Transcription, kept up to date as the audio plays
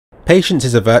Patience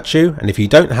is a virtue, and if you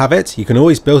don't have it, you can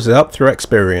always build it up through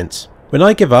experience. When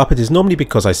I give up, it is normally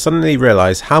because I suddenly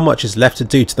realise how much is left to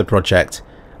do to the project,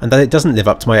 and that it doesn't live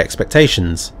up to my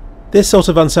expectations. This sort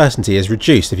of uncertainty is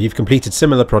reduced if you've completed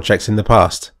similar projects in the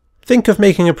past. Think of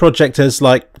making a project as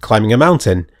like climbing a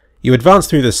mountain. You advance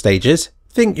through the stages,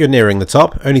 think you're nearing the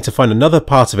top, only to find another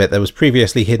part of it that was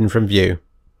previously hidden from view.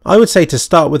 I would say to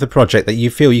start with a project that you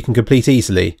feel you can complete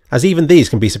easily, as even these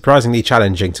can be surprisingly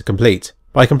challenging to complete.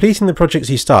 By completing the projects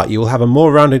you start, you will have a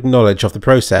more rounded knowledge of the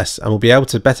process and will be able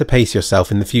to better pace yourself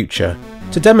in the future.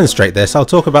 To demonstrate this, I'll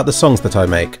talk about the songs that I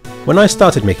make. When I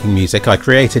started making music, I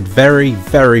created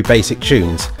very basic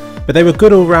tunes, but they were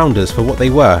good all-rounders for what they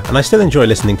were, and I still enjoy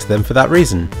listening to them for that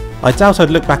reason. I doubt I'd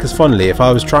look back as fondly if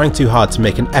I was trying too hard to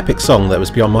make an epic song that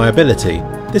was beyond my ability.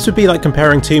 This would be like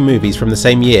comparing two movies from the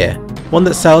same year, one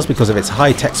that sells because of its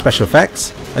high-tech special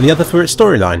effects, and the other for its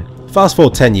storyline. Fast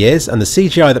forward 10 years and the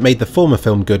CGI that made the former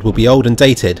film good will be old and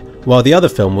dated, while the other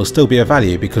film will still be of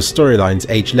value because storylines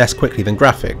age less quickly than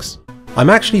graphics. I'm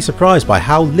actually surprised by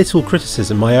how little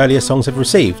criticism my earlier songs have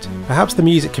received. Perhaps the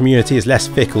music community is less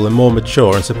fickle and more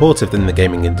mature and supportive than the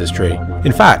gaming industry.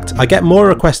 In fact, I get more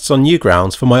requests on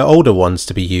Newgrounds for my older ones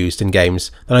to be used in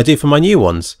games than I do for my new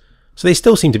ones, so they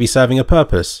still seem to be serving a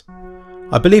purpose.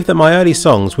 I believe that my early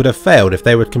songs would have failed if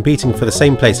they were competing for the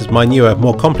same place as my newer,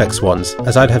 more complex ones,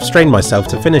 as I'd have strained myself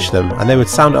to finish them and they would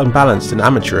sound unbalanced and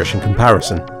amateurish in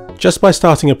comparison. Just by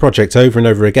starting a project over and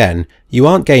over again, you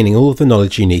aren't gaining all of the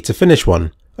knowledge you need to finish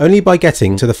one. Only by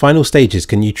getting to the final stages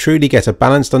can you truly get a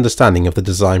balanced understanding of the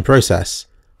design process.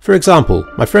 For example,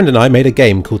 my friend and I made a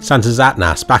game called Santa's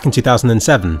Atnas back in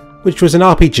 2007, which was an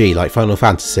RPG like Final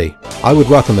Fantasy. I would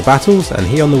work on the battles and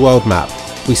he on the world map.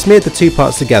 We smeared the two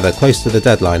parts together close to the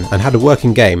deadline and had a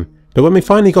working game, but when we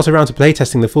finally got around to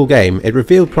playtesting the full game, it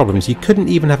revealed problems you couldn't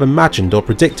even have imagined or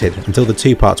predicted until the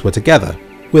two parts were together.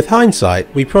 With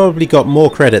hindsight, we probably got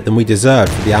more credit than we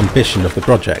deserved for the ambition of the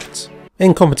projects.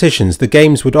 In competitions, the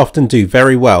games would often do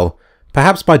very well,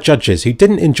 perhaps by judges who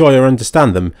didn't enjoy or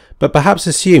understand them, but perhaps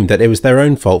assumed that it was their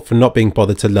own fault for not being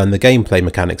bothered to learn the gameplay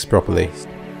mechanics properly.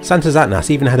 Santa's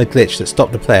Atnas even had a glitch that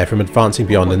stopped the player from advancing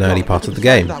beyond an early part of the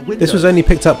game. This was only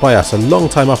picked up by us a long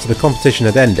time after the competition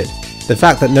had ended. The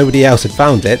fact that nobody else had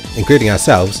found it, including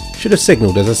ourselves, should have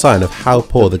signalled as a sign of how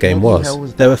poor the game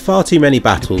was. There were far too many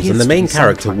battles and the main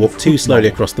character walked too slowly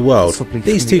across the world.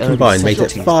 These two combined made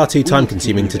it far too time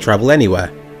consuming to travel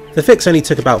anywhere. The fix only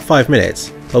took about 5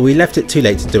 minutes, but we left it too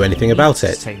late to do anything about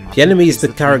it. The enemies the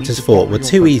characters fought were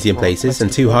too easy in places and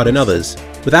too hard in others.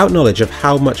 Without knowledge of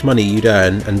how much money you'd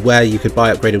earn and where you could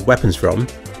buy upgraded weapons from,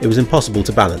 it was impossible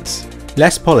to balance.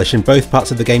 Less polish in both parts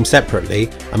of the game separately,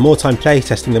 and more time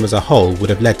playtesting them as a whole would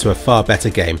have led to a far better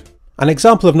game. An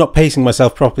example of not pacing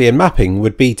myself properly in mapping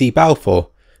would be Die Balfour.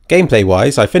 Gameplay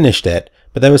wise, I finished it,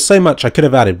 but there was so much I could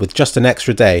have added with just an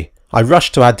extra day. I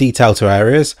rushed to add detail to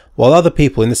areas, while other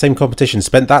people in the same competition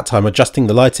spent that time adjusting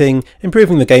the lighting,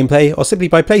 improving the gameplay, or simply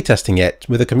by playtesting it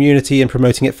with the community and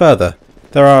promoting it further.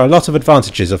 There are a lot of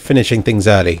advantages of finishing things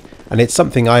early, and it's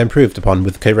something I improved upon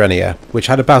with Kyrenia, which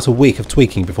had about a week of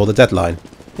tweaking before the deadline.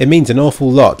 It means an awful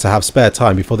lot to have spare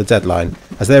time before the deadline,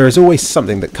 as there is always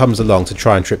something that comes along to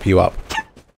try and trip you up.